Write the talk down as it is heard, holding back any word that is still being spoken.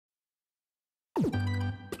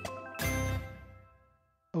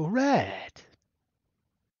Alright.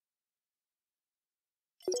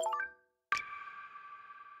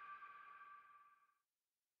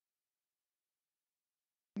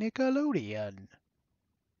 Nickelodeon.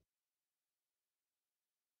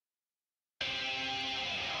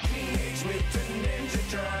 Teenage Mutant Ninja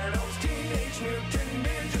Turtles, Teenage Mutant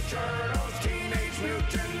Ninja Turtles, Teenage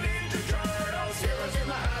Mutant Ninja Turtles, heroes in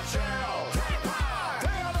the hot shell.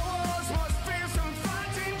 They are the world's most fearsome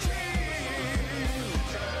fighting team.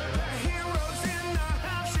 The heroes in the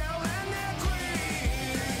half shell and their queen.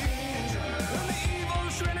 When the evil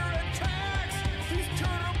Shredder attacks, these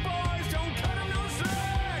turtle boys don't cut him no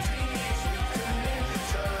slack. Teenage Mutant Ninja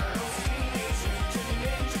Turtles, Teenage Mutant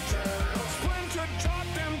Ninja Turtles. Splinter taught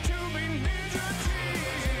them to be ninja teens.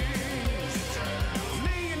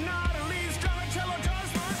 Leonardo leads Donatello does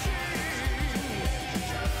machine.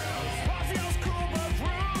 Raphael's cool but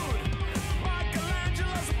rude.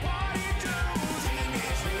 Michelangelo's a party dude.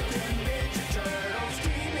 Teenage Mutant Ninja Turtles,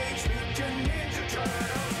 Teenage Mutant Ninja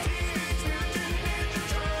Turtles, Teenage Mutant Ninja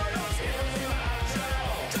Turtles, heroes in the hot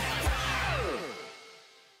shell.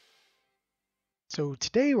 So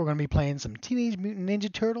today we're going to be playing some Teenage Mutant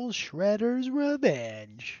Ninja Turtles Shredder's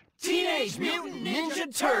Revenge. Teenage Mutant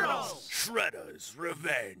Ninja Turtles, Shredder's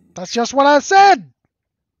Revenge. That's just what I said!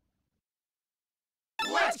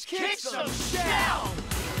 Let's kick some shell!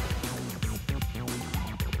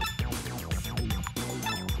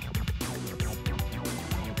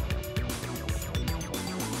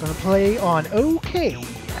 Gonna play on OK.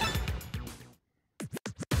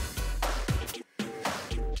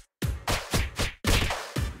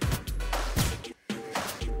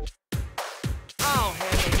 I'll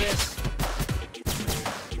handle this.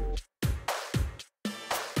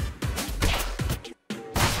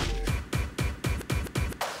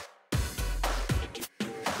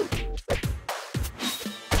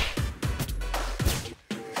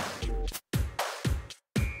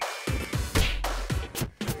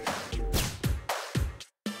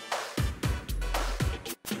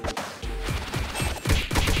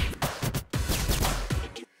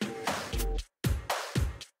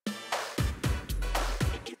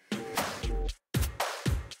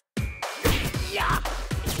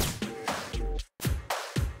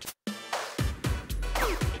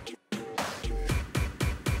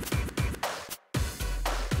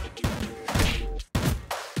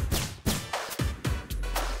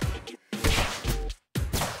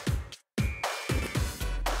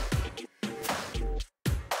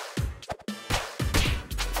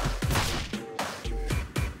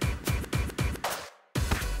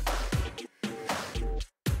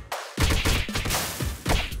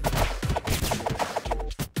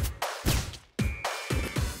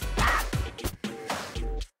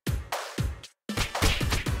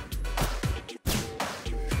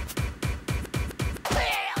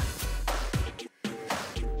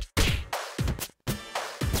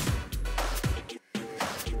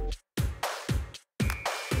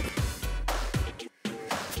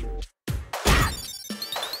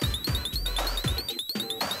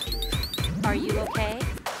 Are you okay?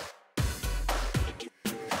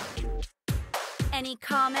 Any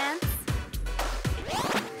comments?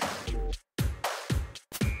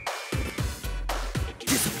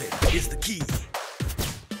 Discipline is the key.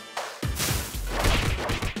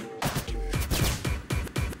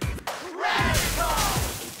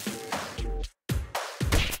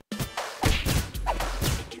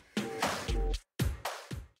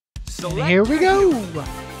 And here we go!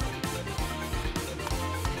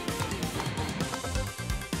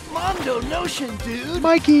 Mondo Notion, dude!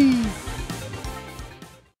 Mikey!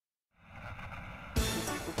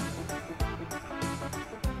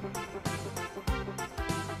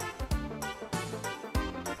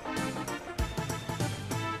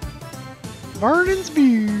 Vernon's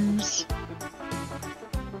Views.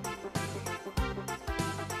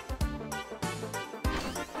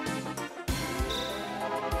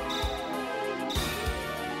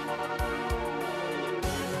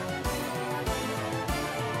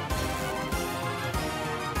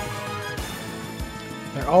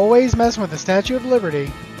 They're always messing with the Statue of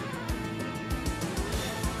Liberty.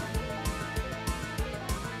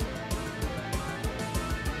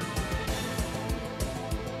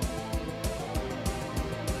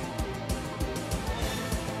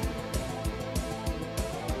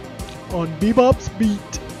 On Bebop's beat.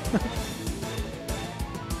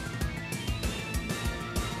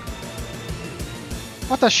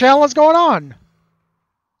 What the shell is going on?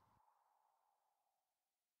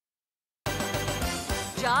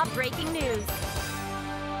 Job breaking news.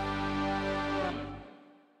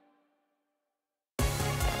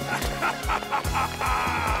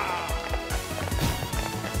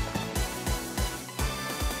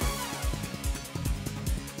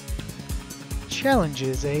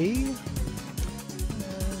 challenges, eh?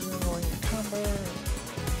 Combo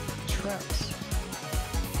traps.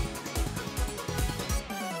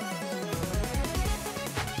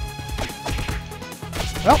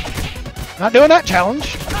 Well, not doing that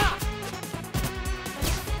challenge.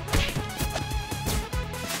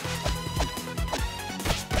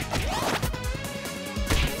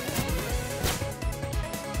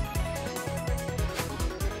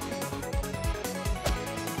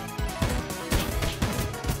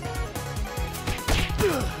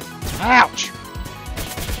 Ouch!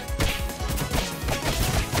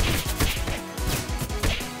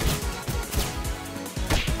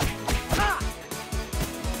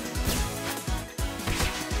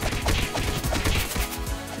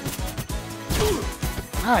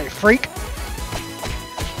 Hi, freak!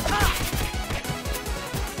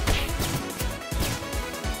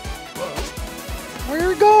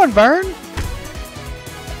 Where you going, Vern?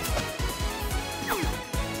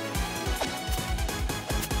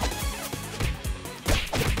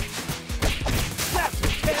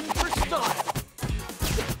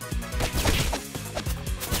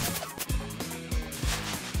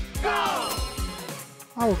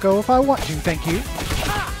 I will go if I want to, thank you.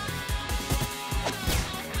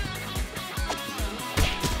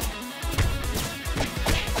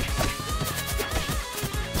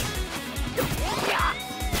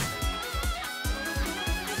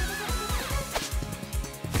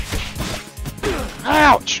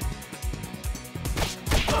 Ouch!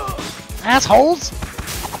 Assholes!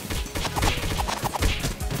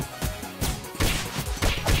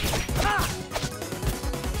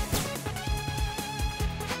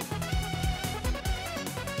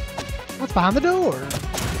 What's behind the door?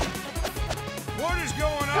 What is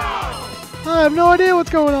going on? I have no idea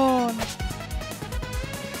what's going on.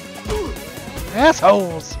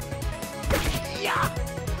 Assholes!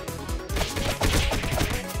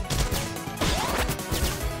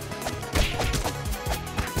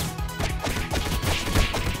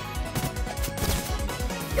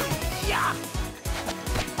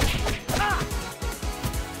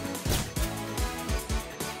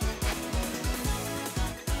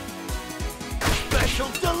 Special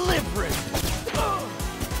delivery.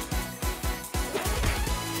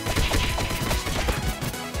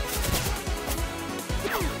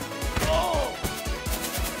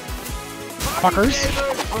 Fuckers.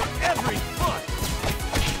 For every foot.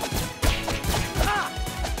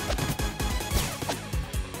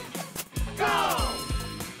 Go.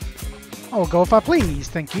 I will go if I please,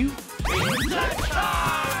 thank you.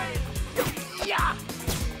 Yeah.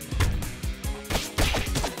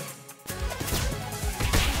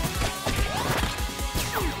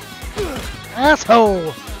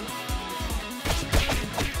 Asshole!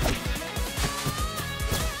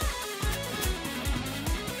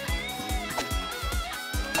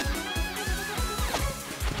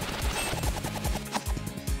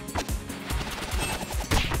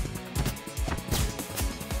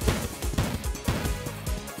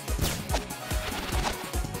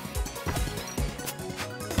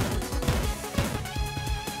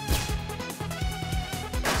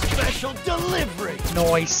 Special delivery.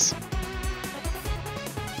 Nice.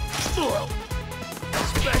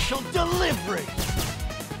 Special delivery.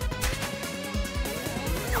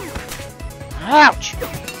 Ouch!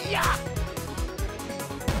 Yeah.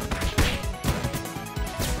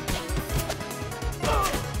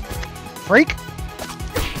 Freak!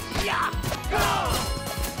 Yeah. Go.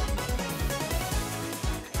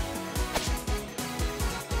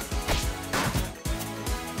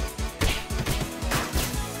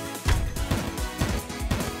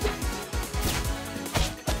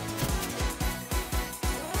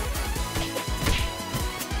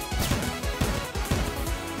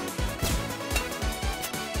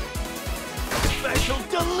 Special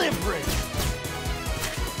delivery.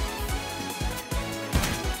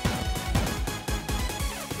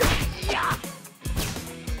 Yeah.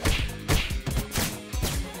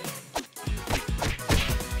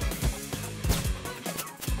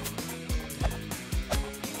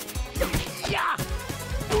 Yeah.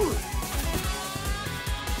 Ooh.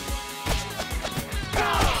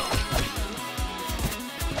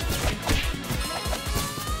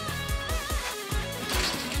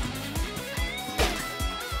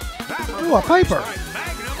 Ooh, a paper!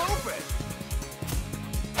 Magnum open.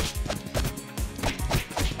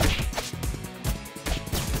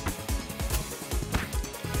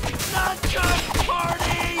 Nunchuck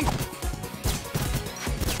party.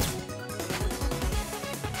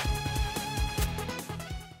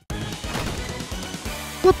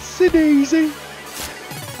 Whoopsie daisy!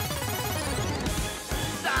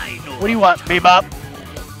 Dino. What do you want, Bebop?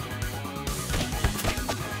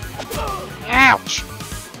 Ouch!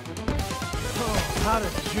 Oh, hot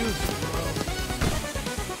as juice, bro.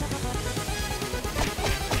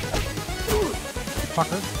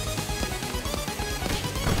 Fucker.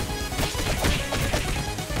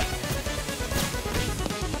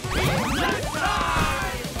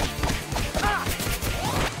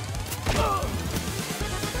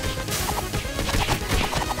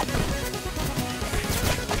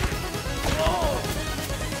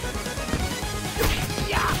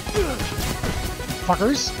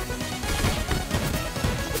 Fuckers.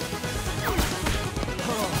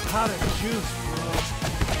 Oh, hot as juice, bro.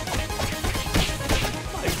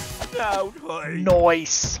 My snout hurts.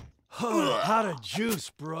 Nice. Oh, hot as juice,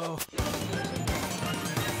 bro.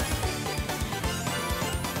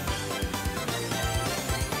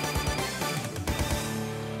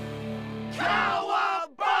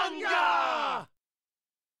 Cowabunga!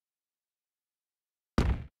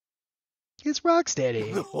 It's Rocksteady.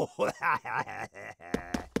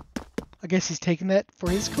 I guess he's taking that for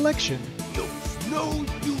his collection. You snooze,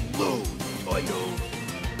 you lose, Toidle.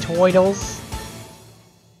 Toidles.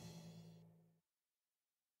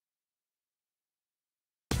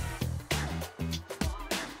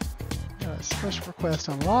 Special request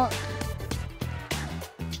unlock.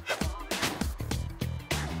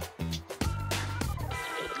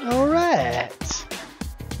 Alright.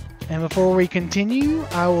 And before we continue,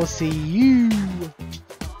 I will see you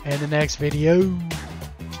in the next video.